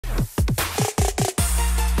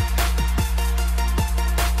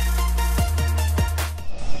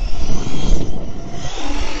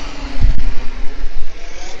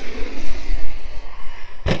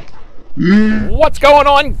What's going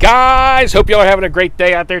on, guys? Hope y'all are having a great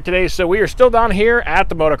day out there today. So we are still down here at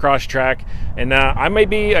the motocross track, and I may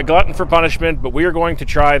be a glutton for punishment, but we are going to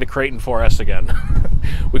try the Kraton 4S again.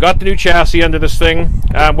 We got the new chassis under this thing.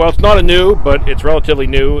 Well, it's not a new, but it's relatively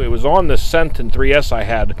new. It was on the Senton 3S I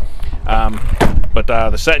had, but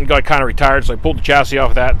the Senton got kind of retired, so I pulled the chassis off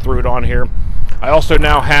of that and threw it on here. I also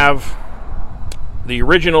now have the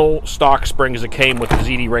original stock springs that came with the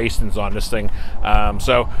ZD racings on this thing.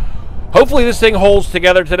 So hopefully this thing holds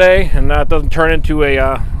together today and doesn't turn into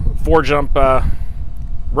a four-jump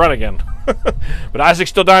run again. But Isaac's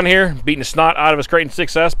still down here beating the snot out of his Kraton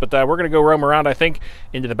 6S, but we're going to go roam around, I think,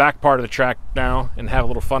 into the back part of the track now and have a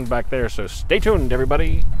little fun back there. So stay tuned,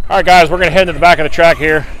 everybody. All right, guys, we're going to head into the back of the track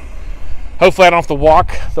here. Hopefully I don't have to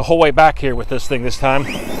walk the whole way back here with this thing this time.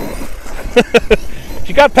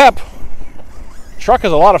 She got pep. Truck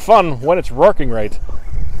is a lot of fun when it's working right.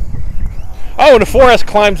 Oh, and the 4S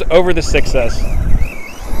climbs over the 6S.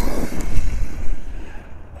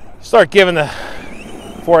 Start giving the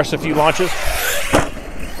 4S a few launches.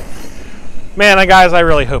 Man, guys, I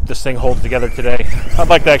really hope this thing holds together today. I'd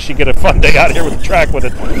like to actually get a fun day out here with the track with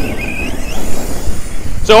it.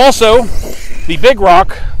 So also, the big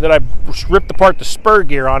rock that I ripped apart the spur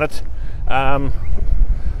gear on it,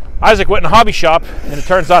 Isaac went in a hobby shop, and it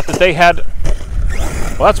turns out that they had,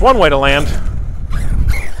 well, that's one way to land.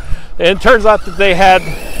 And it turns out that they had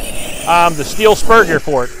the steel spur gear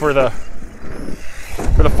for it, for the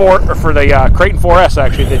Kraton 4S.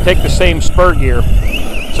 Actually, they take the same spur gear.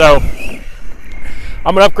 So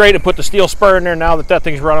I'm gonna upgrade and put the steel spur in there now that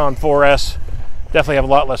thing's running on 4S. Definitely have a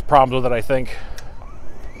lot less problems with it, I think.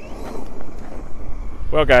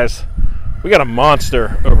 Well, guys, we got a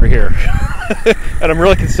monster over here, and I'm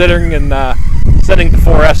really considering sending the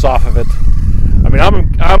 4S off of it. I mean,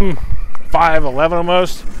 I'm 5'11"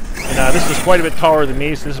 almost, and this is quite a bit taller than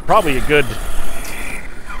me, so this is probably a good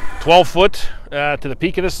 12 foot to the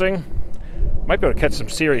peak of this thing. Might be able to catch some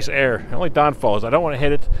serious air. The only downfall is I don't want to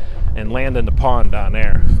hit it and land in the pond down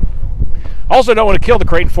there. I also don't want to kill the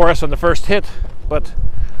Kraton 4S on the first hit, but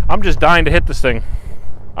I'm just dying to hit this thing.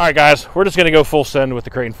 All right, guys, we're just going to go full send with the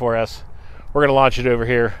Kraton 4S. We're going to launch it over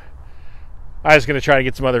here. I was going to try to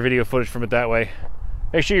get some other video footage from it that way.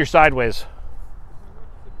 Make sure you're sideways.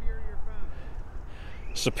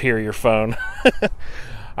 Superior phone. All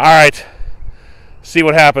right, see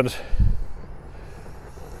what happens.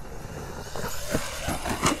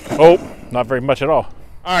 Oh, not very much at all.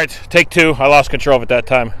 All right, take two. I lost control of it that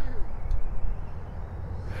time.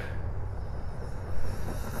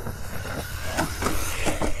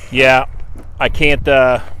 Yeah, I can't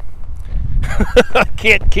I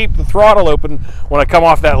can't keep the throttle open when I come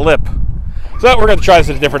off that lip. So we're going to try this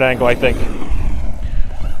at a different angle, I think.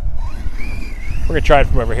 We're going to try it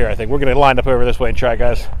from over here, I think. We're going to line up over this way and try,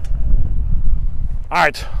 guys. All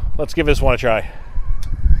right, let's give this one a try.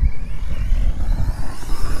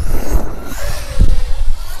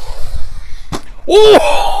 Ooh!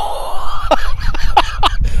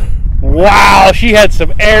 Wow, she had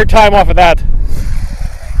some air time off of that.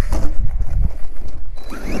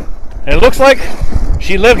 And it looks like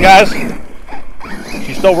she lived, guys.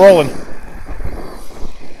 She's still rolling.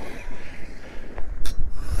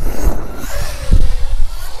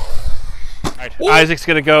 All right, Isaac's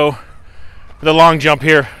gonna go for the long jump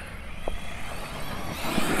here.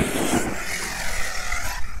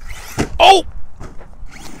 Oh!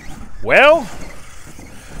 Well,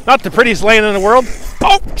 not the prettiest landing in the world.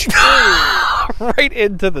 Oh! Right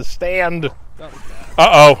into the stand.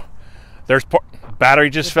 Uh-oh. There's battery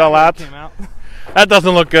just fell out. That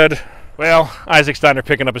doesn't look good. Well, Isaac Steiner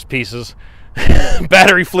picking up his pieces.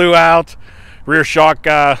 Battery flew out. Rear shock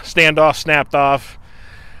standoff snapped off.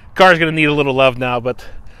 Car's gonna need a little love now, but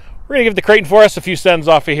we're gonna give the Kraton 4S a few sends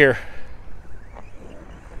off of here.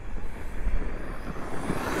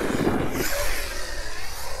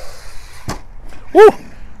 Woo!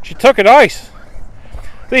 She took it nice.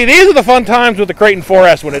 See, these are the fun times with the Kraton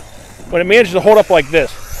 4S when it manages to hold up like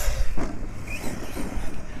this.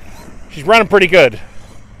 She's running pretty good.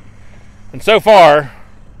 And so far,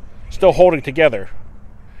 still holding together.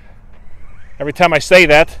 Every time I say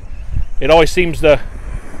that, it always seems to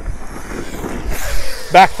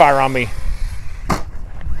backfire on me.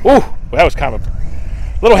 Ooh, well, that was kind of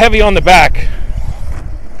a little heavy on the back.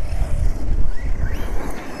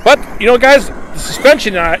 But, you know, guys, the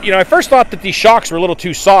suspension, I first thought that these shocks were a little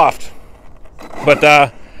too soft.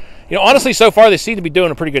 But, honestly, so far they seem to be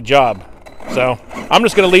doing a pretty good job. So I'm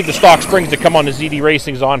just going to leave the stock springs that come on the ZD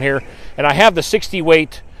Racings on here. And I have the 60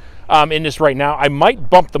 weight in this right now. I might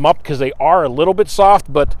bump them up because they are a little bit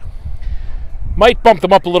soft, but might bump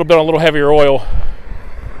them up a little bit on a little heavier oil.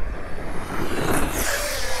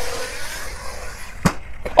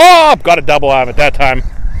 Oh, got a double out of it that time.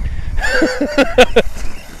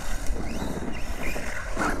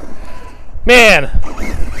 Man,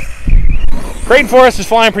 Kraton Forest is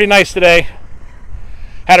flying pretty nice today.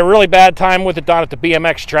 Had a really bad time with it down at the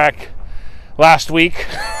BMX track last week.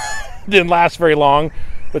 Didn't last very long,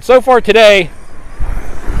 but so far today,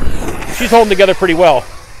 she's holding together pretty well.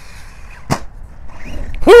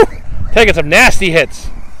 Whew! Taking some nasty hits.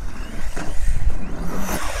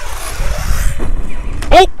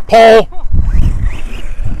 Oh, pole.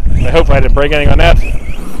 I hope I didn't break anything on that.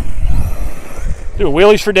 Do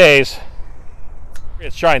wheelies for days.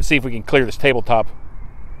 Let's try and see if we can clear this tabletop.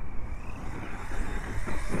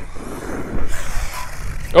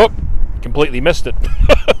 Oh, completely missed it.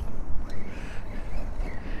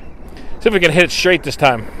 See if we can hit it straight this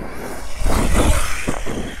time.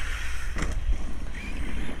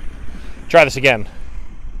 Try this again.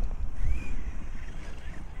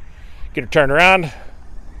 Get her turned around.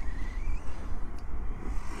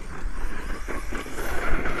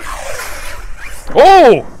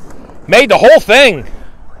 Oh! Made the whole thing.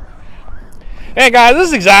 And guys, this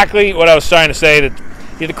is exactly what I was trying to say. That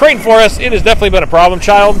the Kraton Forest, it has definitely been a problem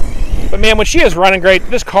child. But man, when she is running great,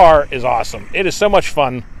 this car is awesome. It is so much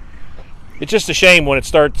fun. It's just a shame when it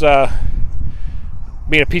starts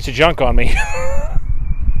being a piece of junk on me.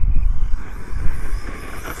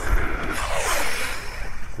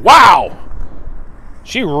 Wow!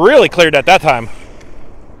 She really cleared that time.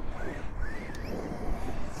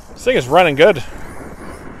 This thing is running good.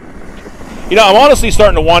 You know, I'm honestly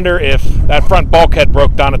starting to wonder if that front bulkhead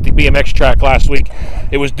broke down at the BMX track last week.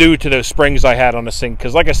 It was due to those springs I had on this thing.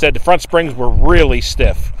 Because like I said, the front springs were really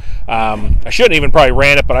stiff. I shouldn't even probably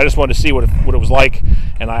ran it, but I just wanted to see what it was like.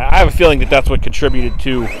 And I have a feeling that that's what contributed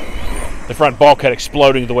to the front bulkhead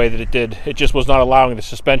exploding the way that it did. It just was not allowing the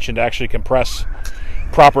suspension to actually compress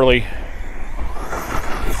properly.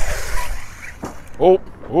 Oh,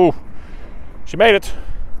 she made it.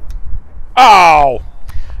 Oh!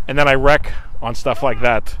 And then I wreck on stuff like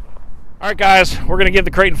that. All right, guys, we're going to give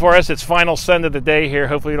the Kraton Forest its final send of the day here.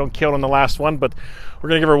 Hopefully we don't kill it on the last one, but we're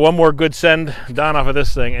going to give her one more good send down off of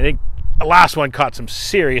this thing. I think the last one caught some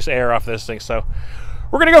serious air off this thing, so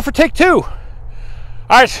we're going to go for take 2. All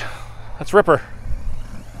right, let's rip her.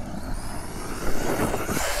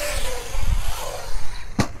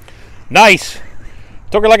 Nice.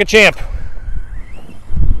 Took her like a champ.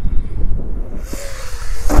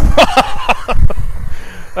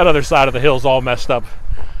 That other side of the hill's all messed up.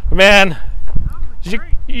 But man,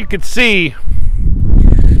 you could see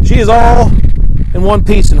she is all in one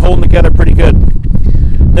piece and holding together pretty good.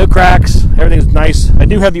 No cracks, everything's nice. I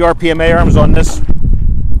do have the RPM A-arms on this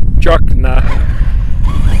truck and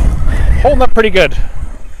holding up pretty good.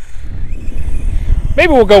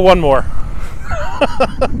 Maybe we'll go one more.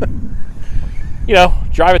 You know,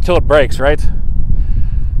 drive it till it breaks, right?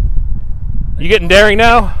 You getting daring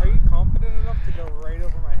now? Are you confident enough to go right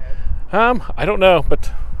over my head? I don't know,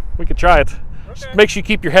 but we could try it. Okay. Just make sure you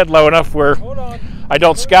keep your head low enough where I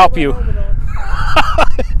don't scalp you.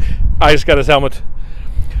 I just got his helmet.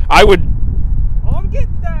 I would... I'm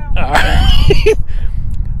getting down.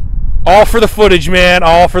 All for the footage, man.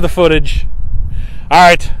 All for the footage. All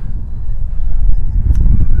right.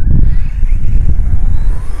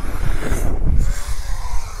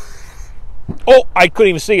 Oh, I couldn't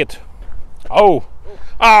even see it. Oh,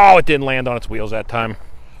 it didn't land on its wheels that time.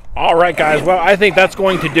 All right, guys. Well, I think that's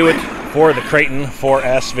going to do it for the Kraton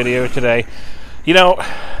 4S video today. You know,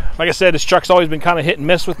 like I said, this truck's always been kind of hit and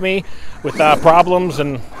miss with me with problems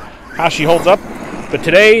and how she holds up. But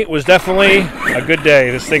today was definitely a good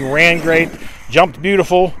day. This thing ran great, jumped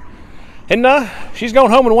beautiful, and she's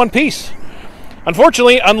going home in one piece.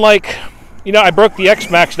 Unfortunately, unlike, you know, I broke the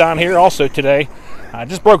X-Max down here also today. I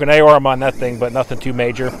just broke an A-arm on that thing, but nothing too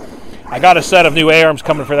major. I got a set of new A-arms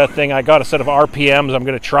coming for that thing. I got a set of RPMs I'm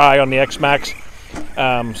going to try on the X-Max.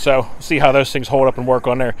 So see how those things hold up and work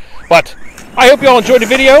on there. But I hope you all enjoyed the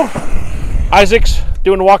video. Isaac's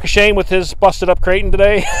doing the walk of shame with his busted up Kraton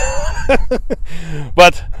today.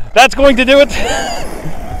 But that's going to do it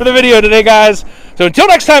for the video today, guys. So until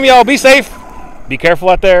next time, y'all, be safe. Be careful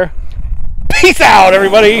out there. Peace out,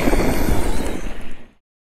 everybody.